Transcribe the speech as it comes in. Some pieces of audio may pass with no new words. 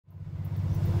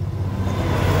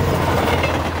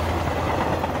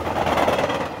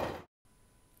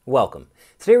Welcome.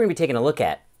 Today we're going to be taking a look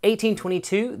at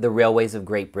 1822, The Railways of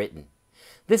Great Britain.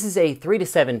 This is a 3 to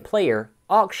 7 player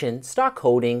auction, stock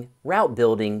holding, route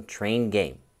building train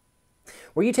game,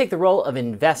 where you take the role of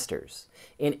investors.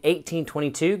 In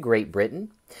 1822 Great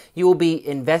Britain, you will be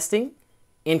investing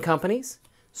in companies,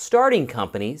 starting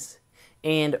companies,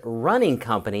 and running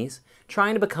companies,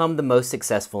 trying to become the most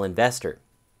successful investor.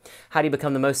 How do you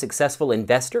become the most successful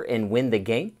investor and win the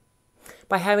game?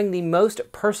 By having the most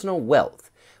personal wealth,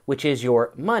 which is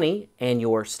your money and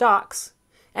your stocks,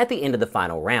 at the end of the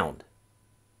final round.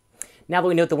 Now that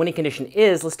we know what the winning condition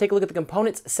is, let's take a look at the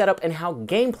components, setup, and how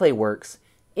gameplay works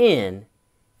in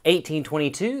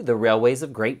 1822, The Railways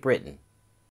of Great Britain.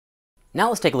 Now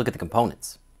let's take a look at the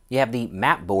components. You have the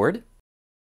map board.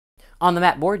 On the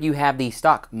map board, you have the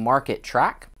stock market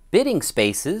track, bidding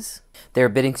spaces. There are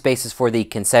bidding spaces for the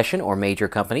concession or major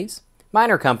companies,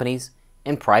 minor companies,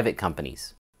 and private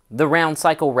companies. The round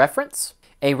cycle reference,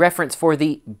 a reference for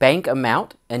the bank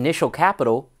amount, initial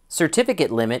capital,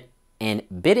 certificate limit, and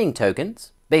bidding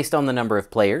tokens based on the number of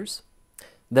players.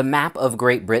 The map of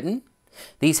Great Britain.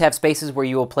 These have spaces where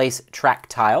you will place track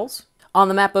tiles. On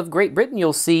the map of Great Britain,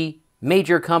 you'll see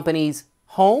major companies'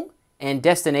 home and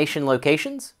destination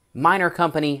locations, minor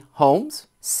company homes,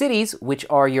 cities, which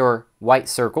are your white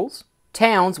circles,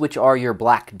 towns, which are your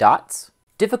black dots,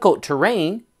 difficult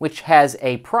terrain, which has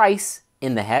a price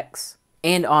in the hex,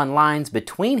 and on lines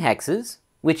between hexes,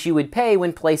 which you would pay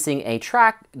when placing a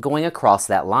track going across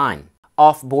that line.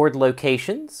 Off-board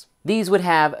locations. These would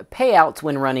have payouts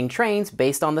when running trains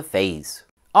based on the phase.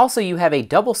 Also, you have a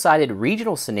double-sided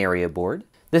regional scenario board.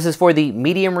 This is for the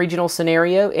medium regional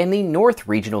scenario and the north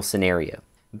regional scenario.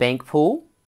 Bank pool,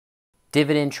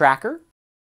 dividend tracker,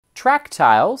 track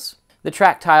tiles. The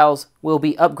track tiles will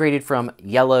be upgraded from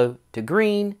yellow to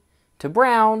green to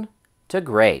brown to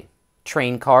gray.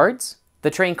 Train cards. The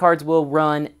train cards will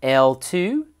run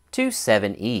L2 to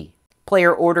 7E.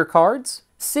 Player order cards,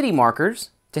 city markers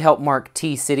to help mark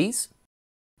T cities.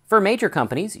 For major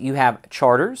companies, you have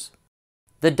charters,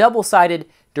 the double-sided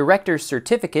director's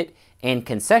certificate and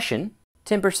concession,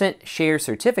 10% share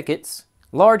certificates,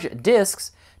 large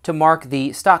discs to mark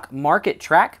the stock market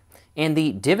track and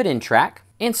the dividend track,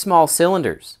 and small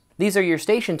cylinders. These are your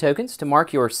station tokens to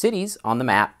mark your cities on the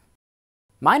map.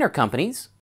 Minor companies,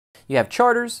 you have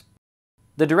charters,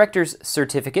 the director's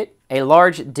certificate, a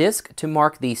large disc to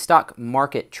mark the stock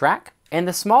market track, and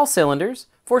the small cylinders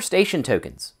for station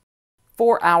tokens.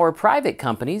 For our private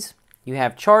companies, you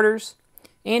have charters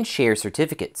and share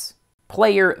certificates.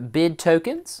 Player bid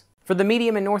tokens. For the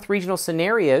medium and north regional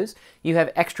scenarios, you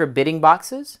have extra bidding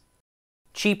boxes,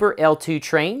 cheaper L2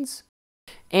 trains,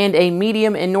 and a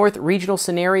medium and north regional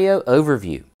scenario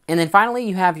overview. And then finally,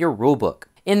 you have your rulebook.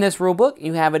 In this rulebook,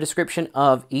 you have a description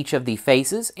of each of the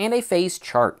phases and a phase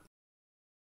chart.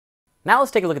 Now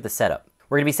let's take a look at the setup.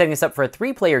 We're going to be setting this up for a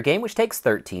 3-player game, which takes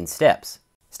 13 steps.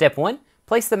 Step 1,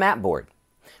 place the map board.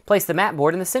 Place the map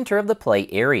board in the center of the play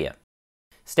area.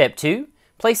 Step 2,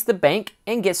 place the bank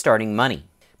and get starting money.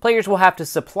 Players will have to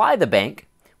supply the bank,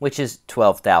 which is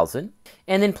 12,000,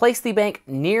 and then place the bank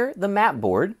near the map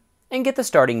board and get the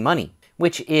starting money,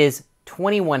 which is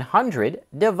 2,100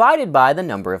 divided by the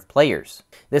number of players.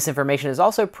 This information is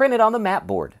also printed on the map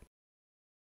board.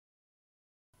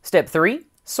 Step 3,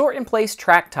 sort and place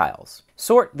track tiles.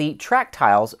 Sort the track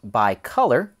tiles by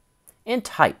color and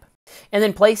type, and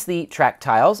then place the track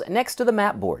tiles next to the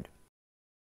map board.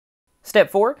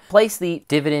 Step 4, place the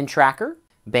dividend tracker,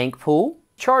 bank pool,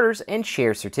 charters, and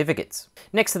share certificates.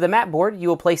 Next to the map board, you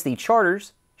will place the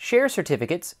charters, share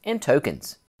certificates, and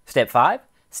tokens. Step 5,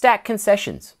 stack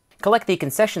concessions. Collect the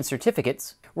concession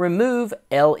certificates, remove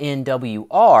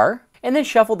LNWR, and then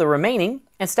shuffle the remaining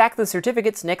and stack the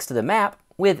certificates next to the map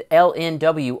with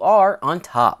LNWR on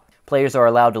top. Players are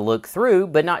allowed to look through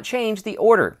but not change the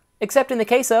order, except in the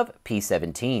case of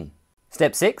P17.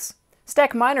 Step 6,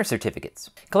 stack minor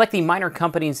certificates. Collect the minor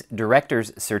company's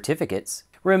director's certificates,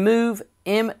 remove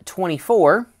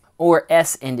M24 or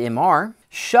S and MR,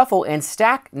 shuffle and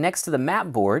stack next to the map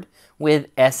board with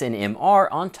S and MR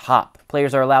on top.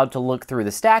 Players are allowed to look through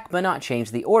the stack but not change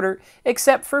the order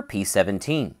except for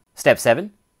P17. Step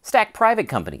 7, stack private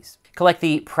companies. Collect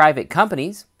the private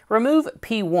companies, remove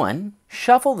P1,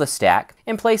 shuffle the stack,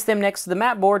 and place them next to the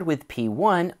map board with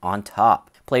P1 on top.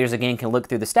 Players again can look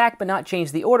through the stack but not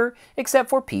change the order except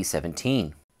for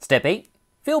P17. Step 8,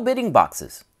 fill bidding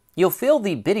boxes. You'll fill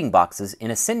the bidding boxes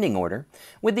in ascending order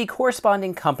with the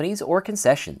corresponding companies or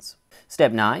concessions.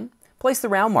 Step 9, place the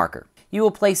round marker. You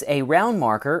will place a round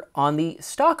marker on the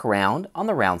stock round on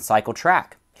the round cycle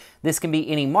track. This can be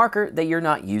any marker that you're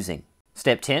not using.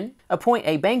 Step 10. Appoint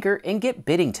a banker and get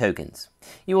bidding tokens.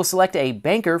 You will select a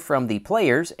banker from the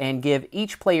players and give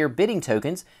each player bidding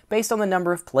tokens based on the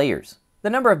number of players.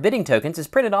 The number of bidding tokens is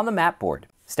printed on the map board.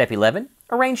 Step 11.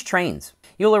 Arrange trains.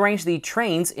 You'll arrange the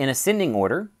trains in ascending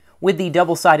order with the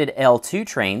double-sided L2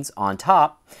 trains on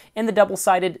top and the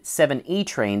double-sided 7E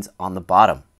trains on the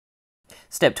bottom.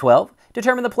 Step 12.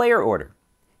 Determine the player order.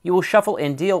 You will shuffle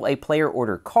and deal a player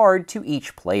order card to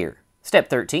each player. Step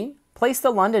 13. Place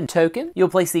the London token. You'll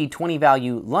place the 20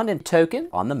 value London token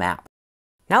on the map.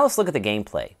 Now let's look at the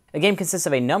gameplay. A game consists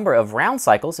of a number of round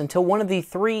cycles until one of the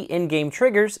 3 in-game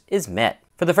triggers is met.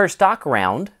 For the first stock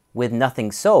round, with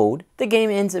nothing sold, the game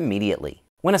ends immediately.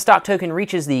 When a stock token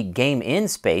reaches the game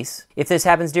end space, if this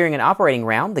happens during an operating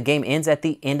round, the game ends at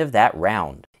the end of that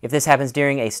round. If this happens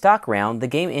during a stock round, the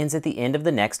game ends at the end of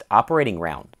the next operating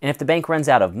round. And if the bank runs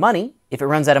out of money, if it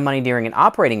runs out of money during an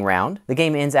operating round, the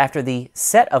game ends after the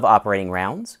set of operating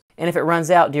rounds. And if it runs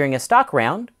out during a stock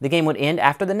round, the game would end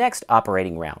after the next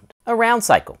operating round. A round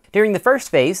cycle. During the first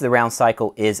phase, the round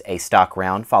cycle is a stock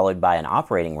round followed by an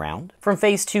operating round. From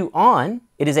phase 2 on,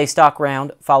 it is a stock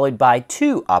round followed by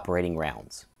 2 operating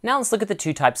rounds. Now let's look at the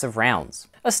 2 types of rounds.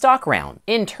 A stock round.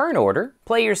 In turn order,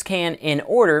 players can, in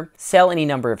order, sell any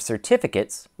number of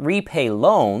certificates, repay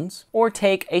loans, or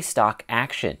take a stock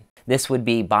action. This would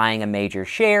be buying a major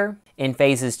share, in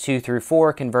phases 2 through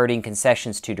 4 converting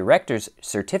concessions to directors'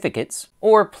 certificates,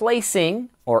 or placing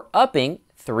or upping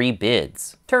 3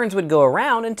 bids. Turns would go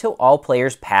around until all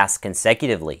players pass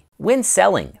consecutively. When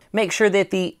selling, make sure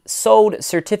that the sold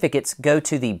certificates go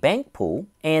to the bank pool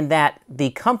and that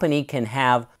the company can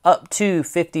have up to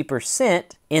 50%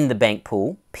 in the bank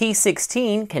pool.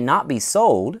 P16 cannot be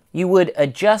sold. You would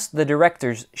adjust the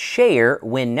director's share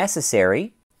when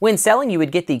necessary. When selling, you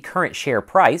would get the current share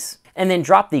price and then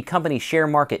drop the company share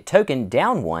market token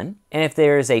down 1. And if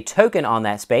there is a token on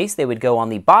that space, they would go on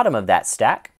the bottom of that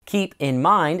stack. Keep in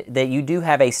mind that you do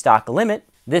have a stock limit.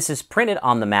 This is printed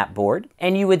on the map board,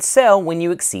 and you would sell when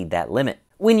you exceed that limit.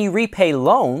 When you repay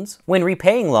loans, when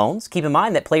repaying loans, keep in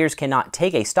mind that players cannot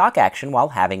take a stock action while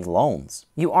having loans.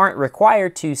 You aren't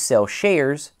required to sell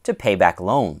shares to pay back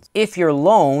loans. If your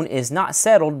loan is not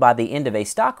settled by the end of a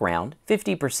stock round,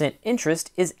 50%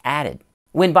 interest is added.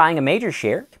 When buying a major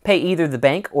share, pay either the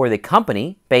bank or the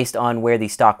company based on where the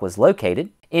stock was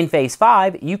located. In phase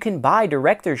 5, you can buy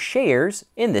director shares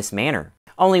in this manner.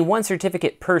 Only 1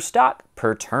 certificate per stock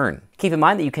per turn. Keep in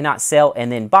mind that you cannot sell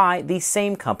and then buy the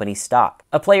same company stock.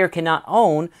 A player cannot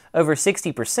own over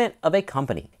 60% of a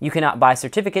company. You cannot buy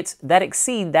certificates that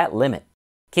exceed that limit.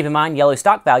 Keep in mind, yellow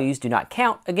stock values do not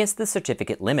count against the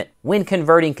certificate limit. When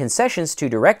converting concessions to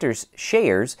directors'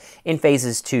 shares in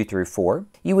phases 2 through 4,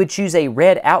 you would choose a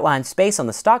red outline space on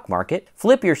the stock market,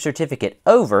 flip your certificate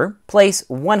over, place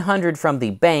 100 from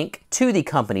the bank to the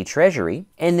company treasury,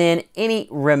 and then any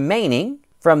remaining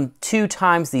from 2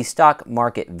 times the stock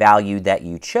market value that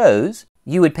you chose,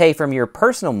 you would pay from your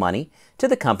personal money to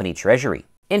the company treasury.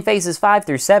 In phases 5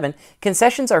 through 7,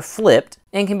 concessions are flipped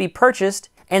and can be purchased,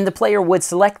 and the player would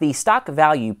select the stock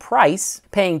value price,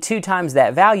 paying 2 times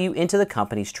that value into the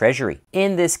company's treasury.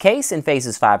 In this case, in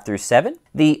phases 5 through 7,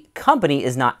 the company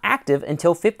is not active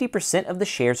until 50% of the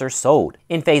shares are sold.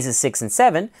 In phases 6 and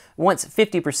 7, once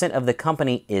 50% of the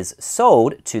company is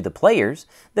sold to the players,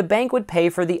 the bank would pay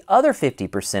for the other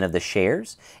 50% of the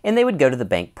shares, and they would go to the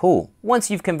bank pool. Once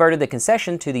you've converted the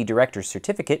concession to the director's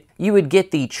certificate, you would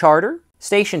get the charter,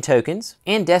 station tokens,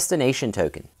 and destination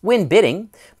token. When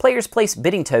bidding, players place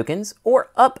bidding tokens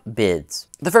or up bids.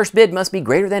 The first bid must be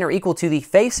greater than or equal to the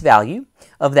face value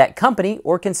of that company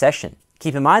or concession.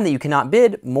 Keep in mind that you cannot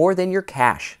bid more than your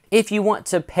cash. If you want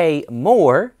to pay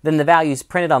more than the values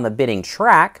printed on the bidding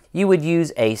track, you would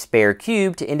use a spare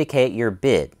cube to indicate your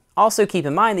bid. Also keep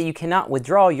in mind that you cannot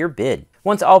withdraw your bid.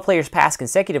 Once all players pass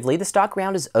consecutively, the stock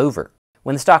round is over.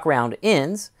 When the stock round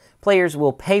ends, players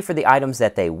will pay for the items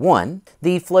that they won.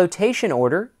 The flotation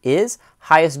order is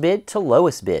highest bid to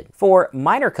lowest bid. For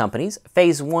minor companies,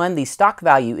 phase 1, the stock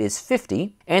value is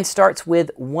 50 and starts with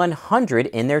 100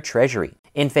 in their treasury.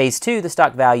 In phase 2, the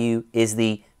stock value is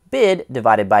the bid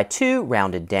divided by 2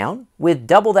 rounded down, with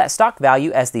double that stock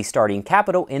value as the starting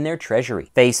capital in their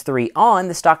treasury. Phase 3 on,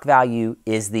 the stock value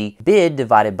is the bid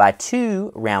divided by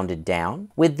 2 rounded down,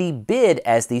 with the bid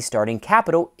as the starting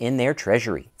capital in their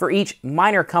treasury. For each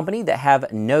minor company that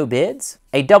have no bids,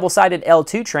 a double-sided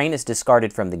L2 train is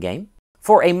discarded from the game.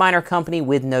 For a minor company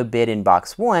with no bid in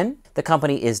box 1, the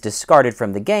company is discarded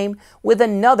from the game with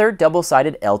another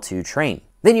double-sided L2 train.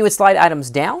 Then you would slide items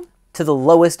down to the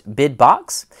lowest bid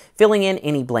box, filling in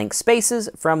any blank spaces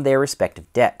from their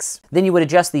respective decks. Then you would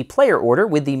adjust the player order,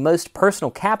 with the most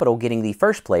personal capital getting the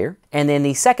first player, and then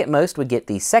the second most would get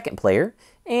the second player,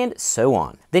 and so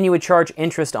on. Then you would charge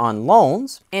interest on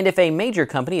loans, and if a major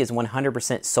company is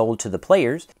 100% sold to the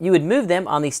players, you would move them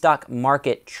on the stock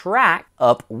market track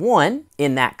up 1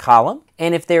 in that column,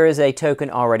 and if there is a token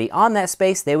already on that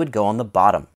space, they would go on the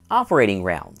bottom. Operating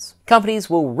rounds. Companies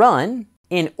will run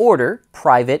in order: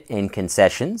 private in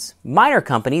concessions, minor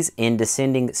companies in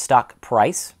descending stock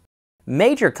price,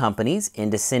 major companies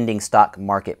in descending stock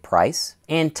market price,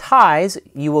 and ties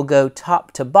you will go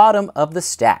top to bottom of the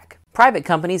stack. Private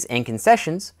companies and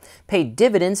concessions pay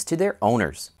dividends to their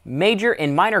owners. Major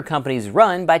and minor companies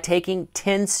run by taking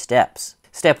 10 steps.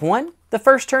 Step 1, the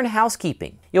first turn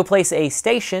housekeeping. You'll place a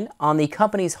station on the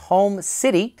company's home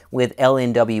city with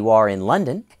LNWR in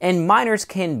London, and miners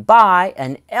can buy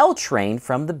an L train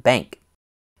from the bank.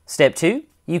 Step 2,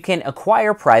 you can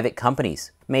acquire private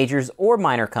companies. Majors or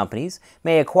minor companies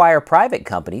may acquire private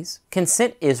companies.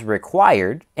 Consent is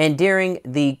required, and during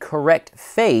the correct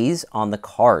phase on the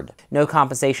card. No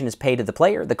compensation is paid to the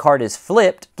player. The card is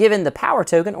flipped, given the power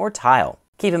token or tile.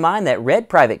 Keep in mind that red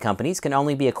private companies can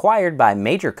only be acquired by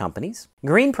major companies.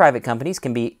 Green private companies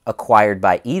can be acquired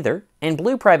by either, and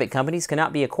blue private companies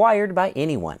cannot be acquired by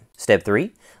anyone. Step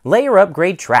 3, layer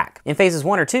upgrade track. In phases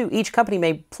 1 or 2, each company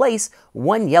may place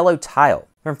 1 yellow tile.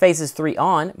 From phases 3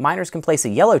 on, miners can place a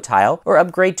yellow tile or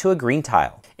upgrade to a green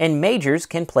tile, and majors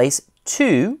can place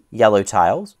 2 yellow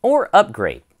tiles or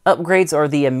upgrade. Upgrades are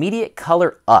the immediate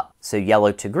color up, so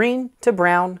yellow to green to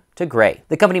brown to gray.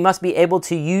 The company must be able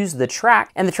to use the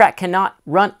track, and the track cannot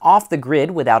run off the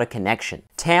grid without a connection.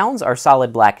 Towns are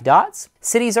solid black dots,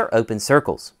 cities are open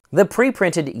circles. The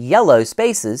pre-printed yellow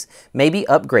spaces may be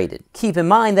upgraded. Keep in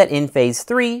mind that in phase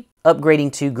 3,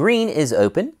 upgrading to green is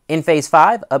open. In phase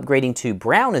 5, upgrading to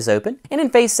brown is open. And in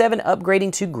phase 7,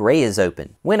 upgrading to gray is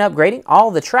open. When upgrading,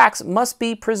 all the tracks must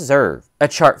be preserved. A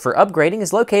chart for upgrading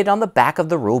is located on the back of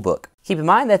the rulebook. Keep in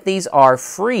mind that these are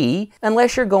free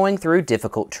unless you're going through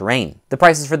difficult terrain. The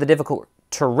prices for the difficult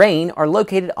terrain are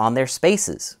located on their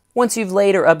spaces. Once you've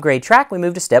laid or upgrade track, we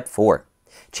move to step 4.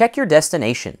 Check your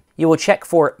destination. You will check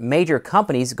for major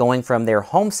companies going from their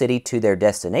home city to their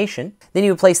destination. Then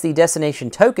you will place the destination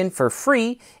token for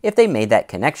free if they made that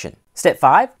connection. Step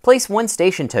 5, place 1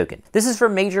 station token. This is for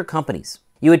major companies.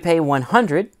 You would pay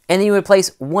 100, and then you would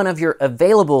place one of your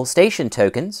available station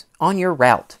tokens on your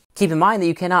route. Keep in mind that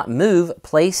you cannot move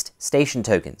placed station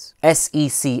tokens.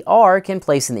 SECR can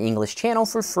place in the English channel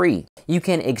for free. You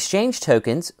can exchange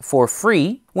tokens for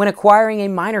free when acquiring a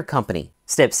minor company.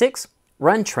 Step 6,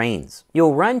 run trains.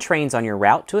 You'll run trains on your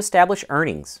route to establish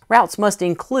earnings. Routes must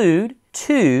include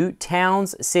 2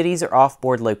 towns, cities, or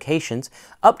off-board locations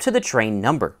up to the train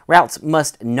number. Routes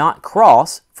must not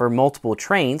cross for multiple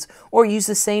trains or use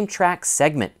the same track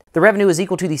segment. The revenue is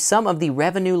equal to the sum of the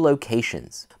revenue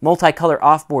locations. Multicolor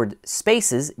off-board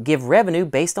spaces give revenue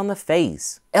based on the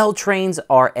phase. L trains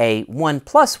are a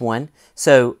 1+1,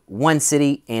 so 1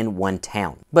 city and 1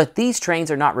 town. But these trains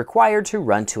are not required to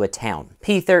run to a town.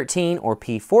 P13 or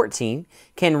P14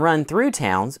 can run through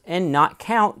towns and not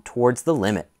count towards the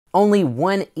limit. Only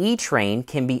 1 E train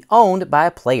can be owned by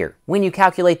a player. When you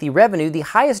calculate the revenue, the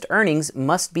highest earnings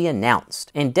must be announced,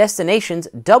 and destinations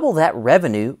double that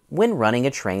revenue when running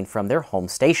a train from their home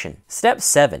station. Step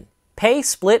 7. Pay,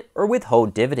 split, or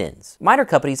withhold dividends. Minor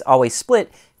companies always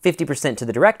split 50% to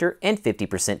the director and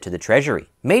 50% to the treasury.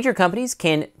 Major companies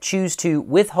can choose to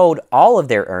withhold all of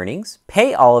their earnings,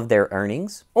 pay all of their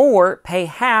earnings, or pay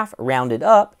half rounded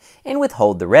up and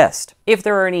withhold the rest. If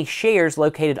there are any shares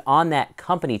located on that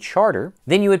company charter,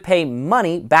 then you would pay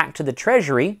money back to the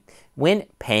treasury when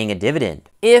paying a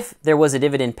dividend. If there was a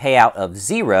dividend payout of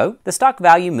 0, the stock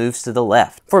value moves to the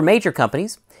left. For major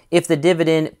companies, if the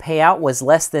dividend payout was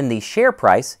less than the share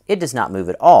price, it does not move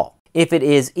at all. If it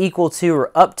is equal to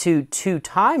or up to 2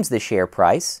 times the share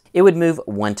price, it would move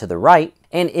 1 to the right.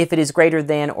 And if it is greater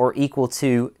than or equal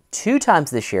to 2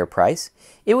 times the share price,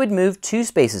 it would move 2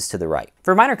 spaces to the right.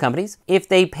 For minor companies, if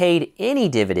they paid any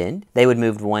dividend, they would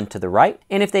move 1 to the right.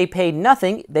 And if they paid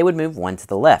nothing, they would move 1 to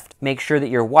the left. Make sure that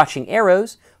you're watching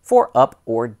arrows for up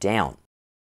or down.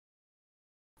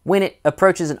 When it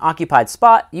approaches an occupied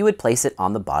spot, you would place it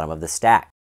on the bottom of the stack.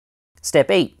 Step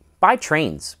 8. Buy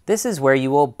trains. This is where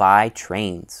you will buy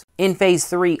trains. In phase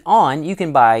 3 on, you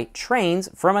can buy trains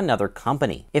from another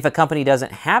company. If a company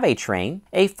doesn't have a train,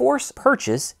 a forced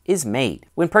purchase is made.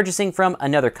 When purchasing from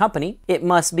another company, it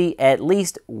must be at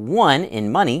least 1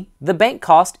 in money. The bank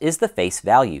cost is the face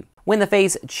value. When the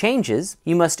phase changes,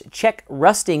 you must check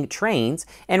rusting trains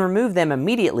and remove them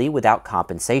immediately without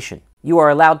compensation. You are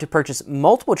allowed to purchase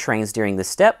multiple trains during this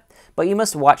step, but you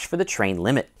must watch for the train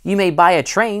limit. You may buy a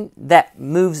train that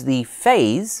moves the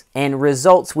phase and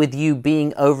results with you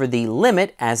being over the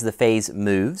limit as the phase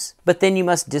moves, but then you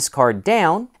must discard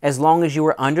down as long as you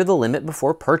are under the limit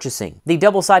before purchasing. The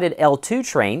double-sided L2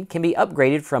 train can be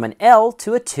upgraded from an L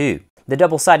to a 2. The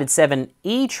double-sided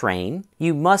 7E train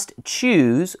you must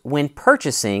choose when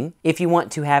purchasing if you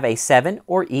want to have a 7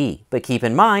 or E, but keep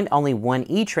in mind only one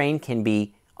E train can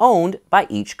be owned by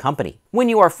each company. When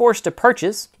you are forced to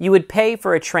purchase, you would pay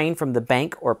for a train from the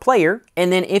bank or player,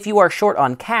 and then if you are short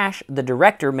on cash, the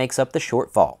director makes up the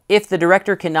shortfall. If the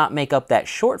director cannot make up that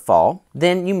shortfall,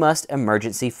 then you must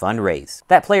emergency fundraise.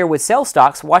 That player would sell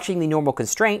stocks watching the normal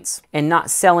constraints and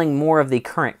not selling more of the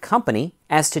current company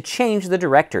as to change the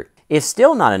director. If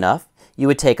still not enough, you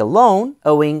would take a loan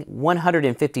owing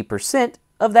 150%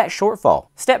 of that shortfall.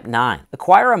 Step 9.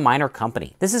 Acquire a minor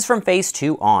company. This is from phase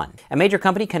 2 on. A major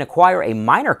company can acquire a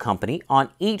minor company on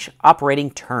each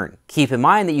operating turn. Keep in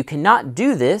mind that you cannot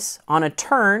do this on a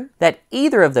turn that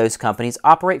either of those companies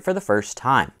operate for the first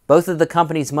time. Both of the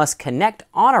companies must connect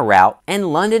on a route,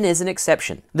 and London is an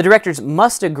exception. The directors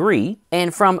must agree,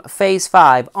 and from phase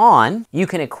 5 on, you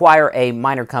can acquire a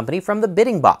minor company from the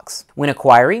bidding box. When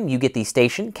acquiring, you get the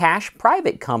station, cash,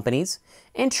 private companies,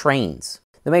 and trains.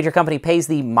 The major company pays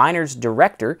the minor's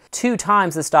director 2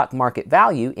 times the stock market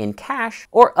value in cash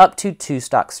or up to 2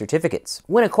 stock certificates.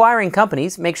 When acquiring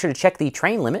companies, make sure to check the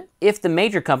train limit. If the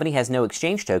major company has no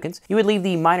exchange tokens, you would leave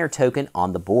the minor token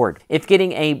on the board. If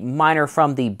getting a minor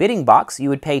from the bidding box, you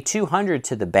would pay $200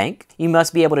 to the bank. You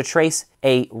must be able to trace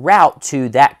a route to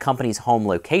that company's home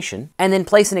location, and then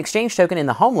place an exchange token in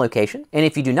the home location. And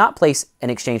if you do not place an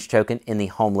exchange token in the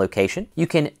home location, you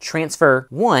can transfer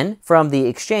one from the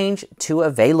exchange to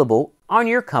available on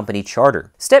your company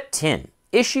charter. Step 10.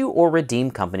 Issue or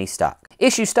redeem company stock.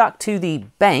 Issue stock to the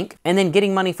bank and then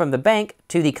getting money from the bank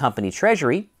to the company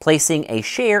treasury, placing a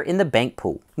share in the bank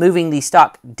pool. Moving the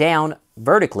stock down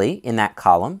vertically in that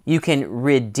column, you can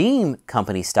redeem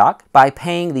company stock by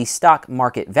paying the stock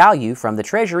market value from the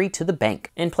treasury to the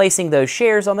bank and placing those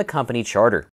shares on the company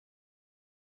charter.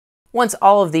 Once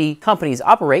all of the companies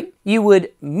operate, you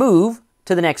would move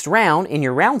to the next round in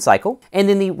your round cycle, and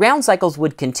then the round cycles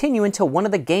would continue until one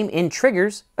of the game end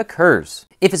triggers occurs.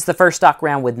 If it's the first stock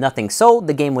round with nothing sold,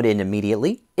 the game would end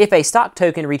immediately. If a stock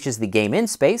token reaches the game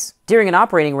end space, during an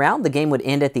operating round, the game would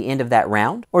end at the end of that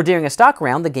round, or during a stock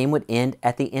round, the game would end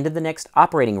at the end of the next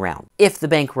operating round. If the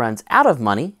bank runs out of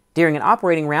money, during an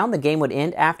operating round, the game would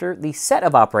end after the set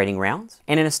of operating rounds,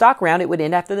 and in a stock round, it would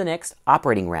end after the next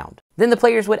operating round. Then the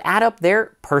players would add up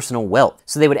their personal wealth.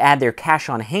 So they would add their cash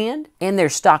on hand and their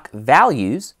stock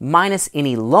values minus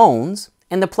any loans,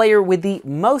 and the player with the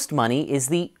most money is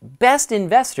the best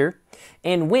investor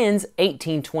and wins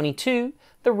 1822,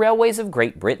 the Railways of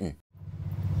Great Britain.